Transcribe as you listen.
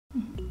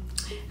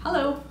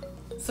Hello.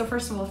 So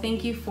first of all,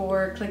 thank you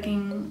for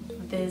clicking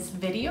this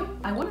video.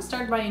 I want to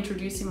start by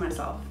introducing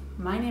myself.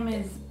 My name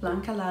is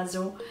Blanca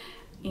Lazo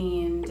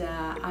and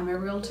I'm a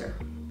realtor.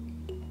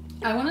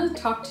 I want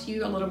to talk to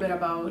you a little bit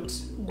about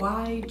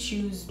why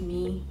choose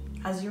me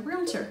as your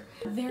realtor.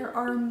 There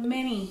are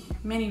many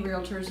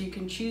realtors you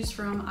can choose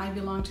from. I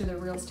belong to the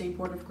Real Estate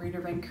Board of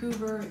Greater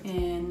Vancouver,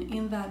 and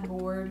in that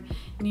board,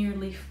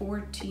 nearly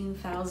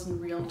 14,000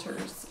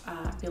 realtors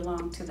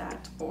belong to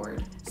that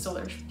board. So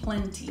there's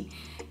plenty.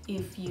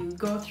 If you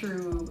go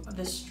through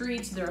the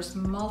streets, there's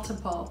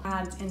multiple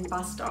ads and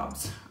bus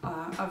stops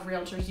of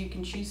realtors you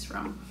can choose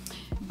from.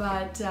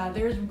 But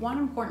there's one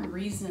important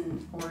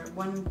reason or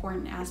one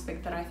important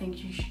aspect that I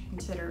think you should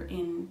consider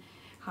in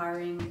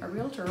hiring a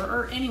realtor,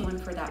 or anyone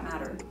for that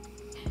matter.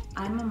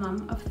 I'm a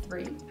mom of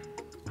 3.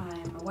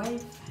 I'm a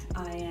wife.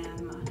 I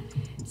am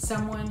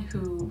someone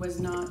who was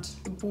not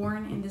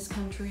born in this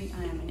country.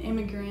 I am an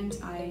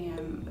immigrant. I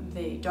am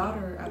the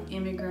daughter of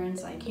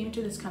immigrants. I came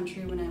to this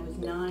country when I was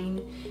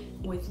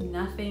 9 with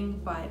nothing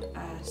but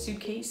a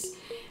suitcase.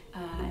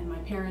 And my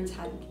parents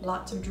had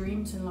lots of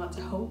dreams and lots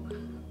of hope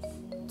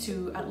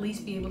to at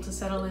least be able to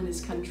settle in this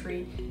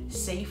country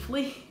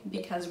safely,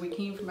 because we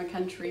came from a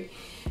country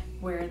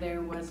where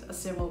there was a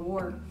civil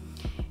war.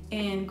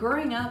 And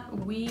growing up,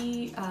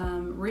 we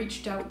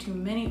reached out to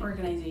many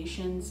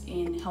organizations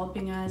in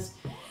helping us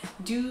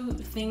do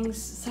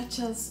things such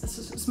as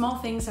small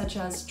things such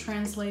as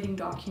translating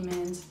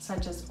documents,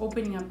 such as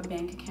opening up a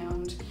bank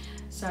account,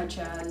 such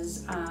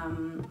as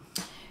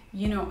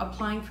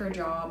applying for a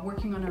job,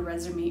 working on a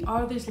resume,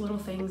 all these little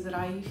things that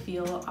I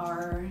feel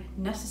are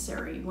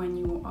necessary when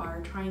you are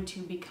trying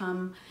to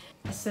become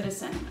a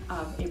citizen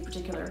of a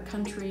particular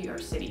country or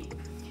city.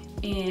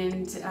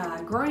 And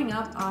growing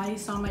up, I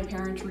saw my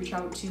parents reach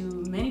out to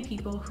many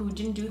people who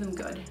didn't do them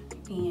good.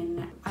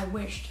 And I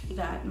wished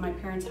that my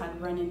parents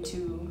had run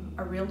into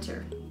a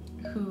realtor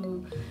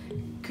who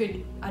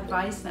could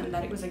advise them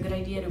that it was a good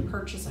idea to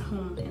purchase a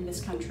home in this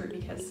country,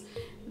 because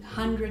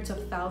hundreds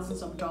of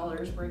thousands of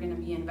dollars were going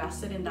to be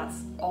invested, and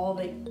that's all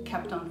they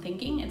kept on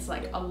thinking. It's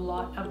like a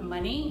lot of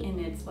money, and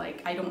it's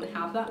like, I don't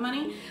have that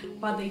money,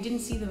 but they didn't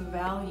see the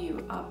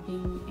value of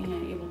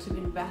being able to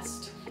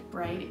invest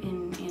right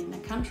in a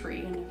country,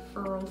 in a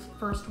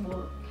first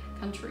world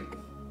country.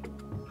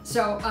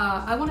 So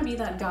I want to be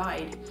that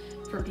guide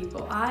for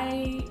people.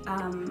 I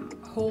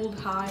hold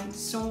high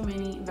so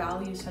many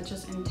values such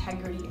as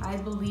integrity. I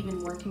believe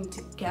in working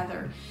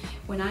together.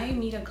 When I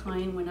meet a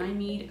client, when I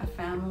meet a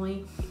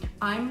family,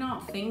 I'm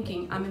not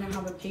thinking I'm gonna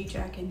have a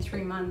paycheck in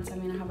 3 months,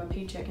 I'm gonna have a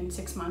paycheck in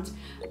 6 months.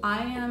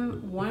 I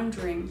am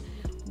wondering,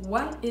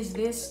 what is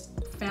this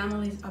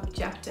family's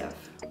objective?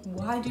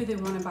 Why do they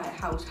want to buy a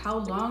house? How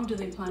long do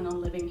they plan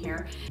on living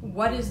here?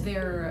 What is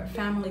their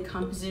family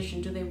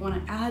composition? Do they want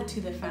to add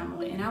to the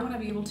family? And I want to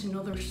be able to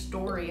know their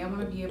story. I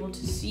want to be able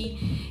to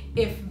see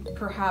if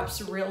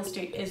perhaps real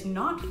estate is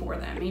not for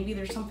them. Maybe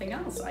there's something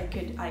else I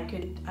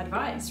could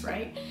advise,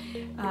 right?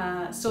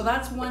 So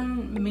that's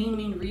one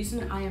main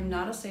reason. I am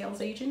not a sales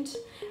agent.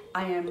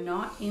 I am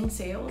not in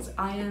sales.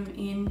 I am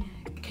in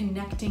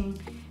connecting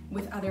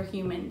with other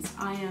humans.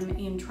 I am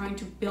in trying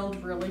to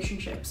build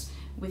relationships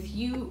with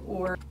you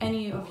or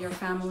any of your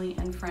family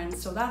and friends.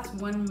 So that's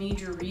one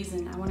major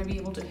reason. I want to be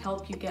able to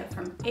help you get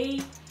from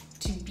A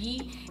to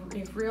B.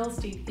 If real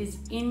estate is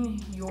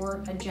in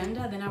your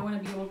agenda, then I want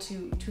to be able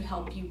to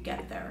help you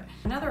get there.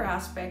 Another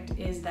aspect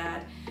is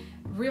that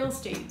real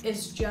estate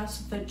is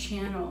just the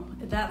channel.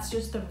 That's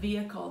just the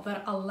vehicle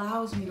that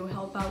allows me to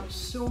help out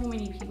so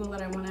many people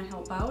that I want to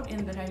help out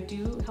and that I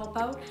do help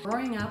out.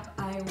 Growing up,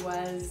 I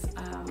was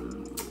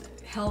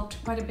helped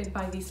quite a bit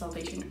by the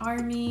Salvation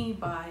Army,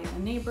 by a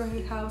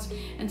neighborhood house,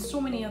 and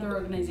so many other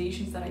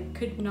organizations that I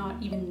could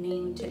not even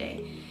name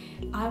today.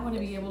 I want to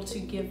be able to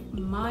give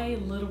my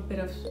little bit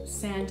of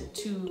sand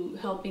to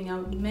helping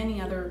out many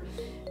other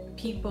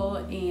people,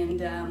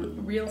 and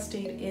real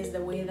estate is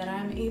the way that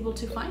I'm able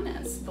to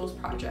finance those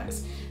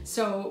projects.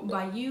 So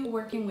by you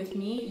working with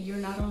me, you're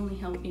not only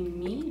helping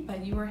me,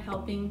 but you are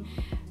helping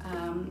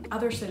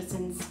other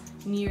citizens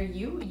near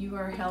you. You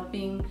are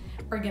helping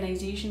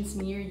organizations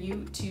near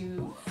you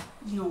to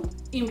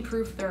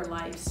improve their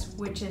lives,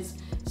 which is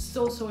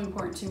so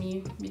important to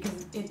me,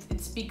 because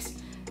it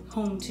speaks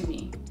home to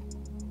me.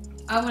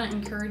 I want to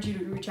encourage you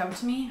to reach out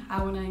to me.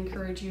 I want to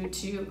encourage you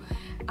to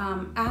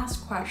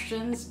ask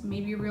questions.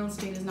 Maybe real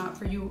estate is not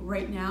for you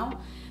right now,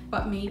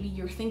 but maybe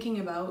you're thinking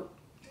about,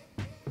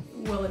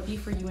 will it be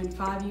for you in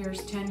 5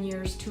 years, 10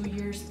 years, 2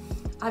 years?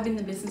 I've been in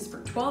the business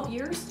for 12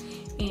 years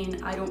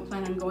and I don't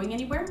plan on going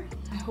anywhere.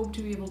 I hope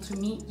to be able to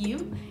meet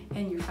you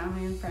and your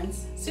family and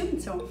friends soon.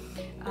 So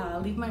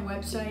leave my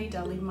website,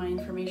 I'll leave my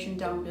information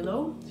down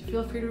below.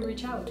 Feel free to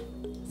reach out.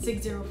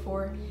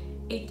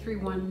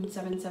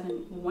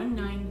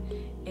 604-831-7719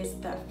 is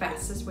the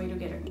fastest way to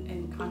get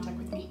in contact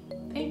with me.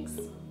 Thanks.